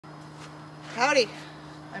Howdy,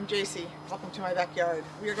 I'm JC. Welcome to my backyard.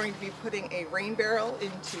 We are going to be putting a rain barrel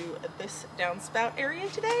into this downspout area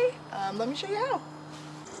today. Let me show you how.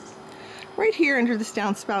 Right here under this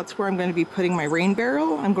downspout's where I'm going to be putting my rain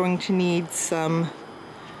barrel. I'm going to need some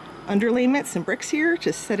underlayment, some bricks here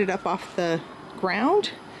to set it up off the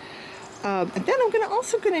ground. And then I'm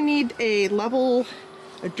also going to need a level,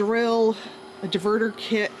 a drill, a diverter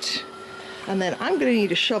kit, and then I'm going to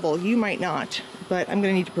need a shovel. You might not, but I'm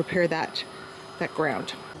going to need to prepare that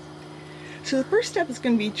ground. So the first step is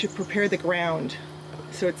going to be to prepare the ground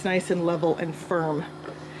so it's nice and level and firm.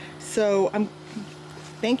 So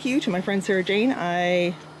thank you to my friend Sarah Jane.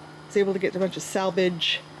 I was able to get a bunch of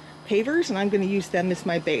salvage pavers and I'm going to use them as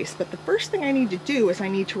my base. But the first thing I need to do is I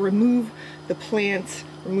need to remove the plants,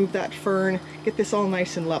 remove that fern, get this all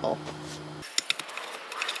nice and level.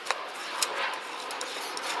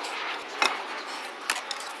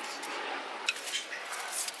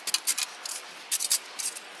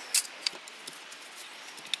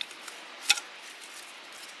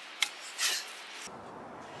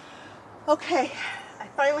 Okay, I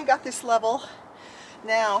finally got this level.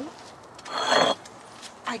 Now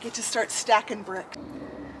I get to start stacking brick.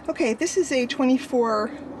 Okay, this is a 24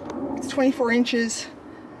 inches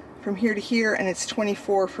from here to here, and it's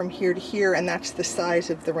 24 from here to here, and that's the size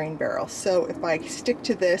of the rain barrel. So if I stick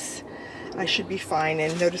to this, I should be fine.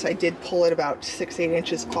 And notice I did pull it about 6-8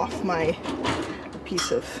 inches off my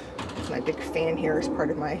piece of my big fan here as part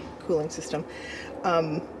of my cooling system.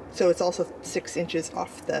 So it's also 6 inches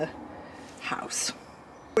off the house.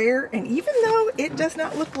 And even though it does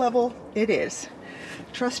not look level, it is.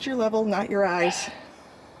 Trust your level, not your eyes.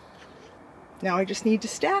 Now I just need to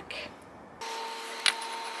stack.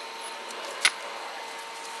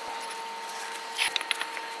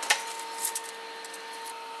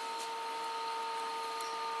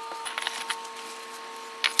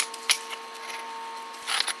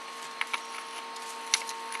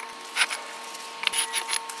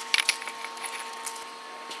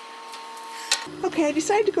 Okay, I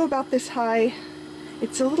decided to go about this high.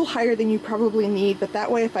 It's a little higher than you probably need, but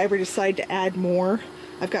that way if I ever decide to add more,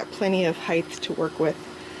 I've got plenty of height to work with.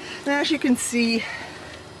 And as you can see,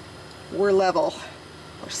 we're level.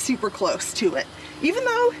 We're super close to it. Even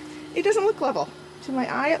though it doesn't look level. To my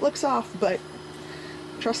eye it looks off, but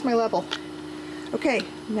trust my level. Okay,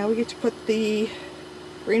 now we get to put the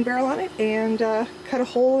rain barrel on it and cut a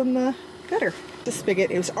hole in the gutter. The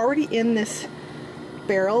spigot, it was already in this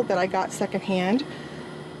barrel that I got secondhand.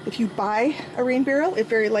 If you buy a rain barrel, it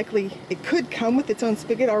could come with its own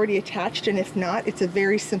spigot already attached, and if not, it's a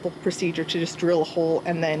very simple procedure to just drill a hole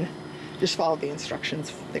and then just follow the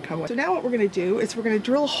instructions that come with it. So now what we're going to do is we're going to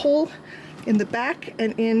drill a hole in the back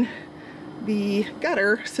and in the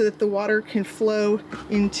gutter so that the water can flow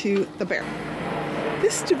into the barrel.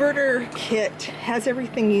 This diverter kit has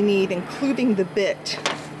everything you need, including the bit.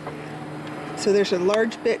 So there's a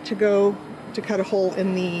large bit to cut a hole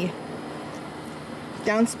in the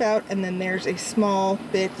downspout, and then there's a small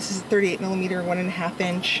bit. This is 38mm 1.5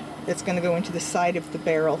 inch that's going to go into the side of the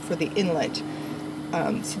barrel for the inlet.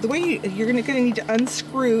 So the way you're going to need to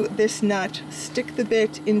unscrew this nut, stick the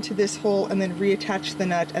bit into this hole, and then reattach the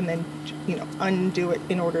nut, and then undo it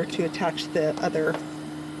in order to attach the other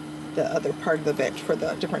part of the bit for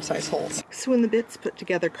the different size holes. So when the bit's put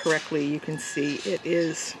together correctly, you can see it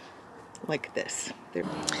is like this. There.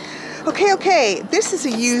 Okay, this is a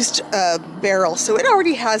used barrel, so it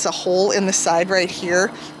already has a hole in the side right here,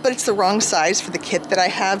 but it's the wrong size for the kit that I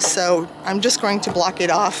have, so I'm just going to block it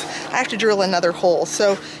off. I have to drill another hole.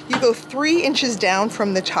 So you go 3 inches down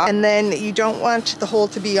from the top, and then you don't want the hole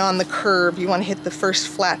to be on the curve. You want to hit the first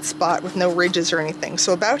flat spot with no ridges or anything.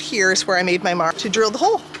 So about here is where I made my mark to drill the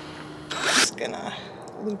hole. Just gonna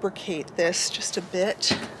lubricate this just a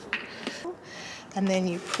bit, and then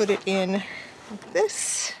you put it in like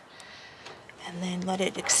this, and then let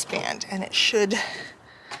it expand, and it should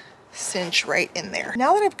cinch right in there.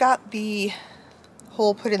 Now that I've got the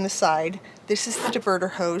hole put in the side, this is the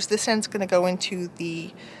diverter hose. This end's going to go into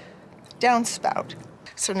the downspout.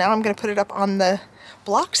 So now I'm going to put it up on the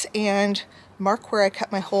blocks and mark where I cut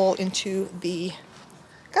my hole into the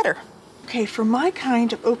gutter. Okay, for my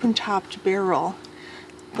kind of open-topped barrel,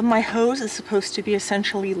 my hose is supposed to be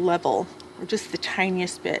essentially level, or just the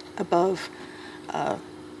tiniest bit above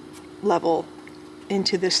level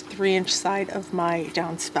into this 3-inch side of my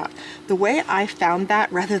downspout. The way I found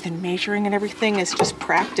that, rather than measuring and everything, is just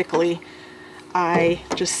practically I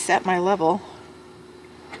just set my level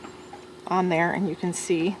on there, and you can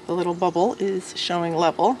see the little bubble is showing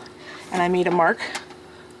level, and I made a mark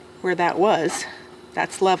where that was.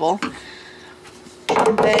 That's level.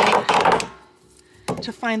 And then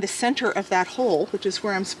to find the center of that hole, which is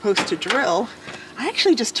where I'm supposed to drill, I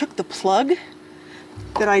actually just took the plug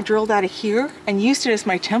that I drilled out of here and used it as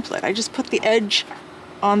my template. I just put the edge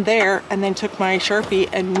on there and then took my Sharpie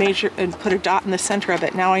and measure and put a dot in the center of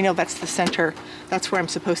it. Now I know that's the center. That's where I'm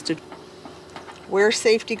supposed to wear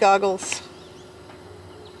safety goggles.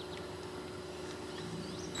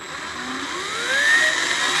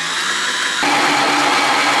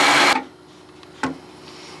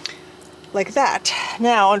 Like that.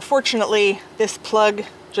 Now, unfortunately, this plug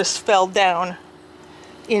just fell down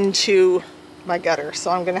into my gutter,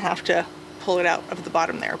 so I'm gonna have to pull it out of the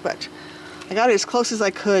bottom there, but I got it as close as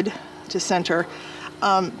I could to center.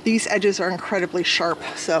 These edges are incredibly sharp,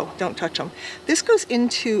 so don't touch them. This goes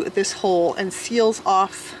into this hole and seals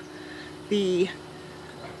off the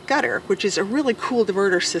gutter, which is a really cool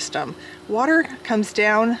diverter system. Water comes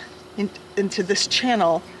down into this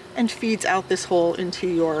channel and feeds out this hole into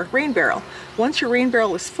your rain barrel. Once your rain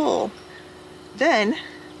barrel is full, then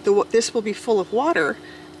this will be full of water,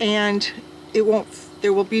 and there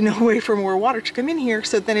will be no way for more water to come in here,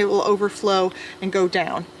 so then it will overflow and go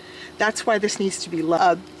down. That's why this needs to be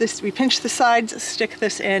level. We pinch the sides, stick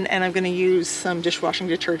this in, and I'm going to use some dishwashing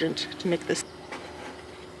detergent to make this.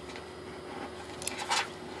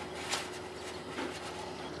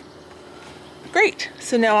 Great,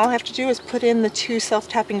 so now all I have to do is put in the 2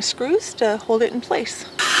 self-tapping screws to hold it in place.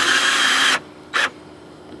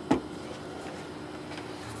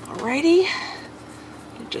 Alrighty,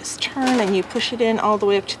 you just turn and you push it in all the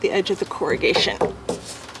way up to the edge of the corrugation.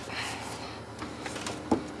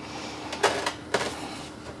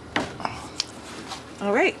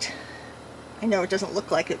 Alright, I know it doesn't look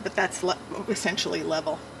like it, but that's essentially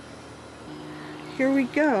level. Here we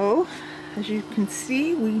go. As you can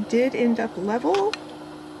see, we did end up level,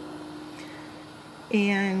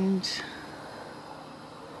 and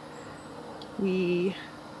we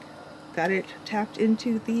got it tapped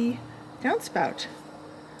into the downspout.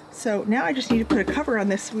 So now I just need to put a cover on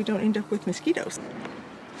this so we don't end up with mosquitoes.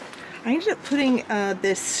 I ended up putting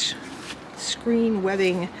this screen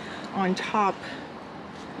webbing on top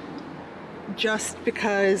just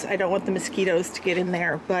because I don't want the mosquitoes to get in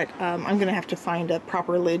there, but I'm gonna have to find a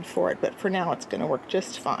proper lid for it, but for now it's gonna work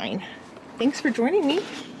just fine. Thanks for joining me.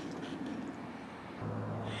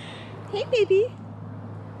 Hey baby.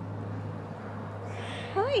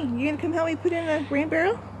 Hi, you gonna come help me put in a rain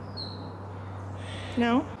barrel?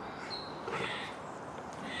 No?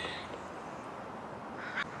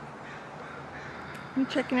 You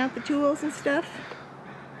checking out the tools and stuff?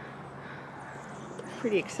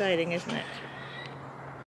 Pretty exciting, isn't it?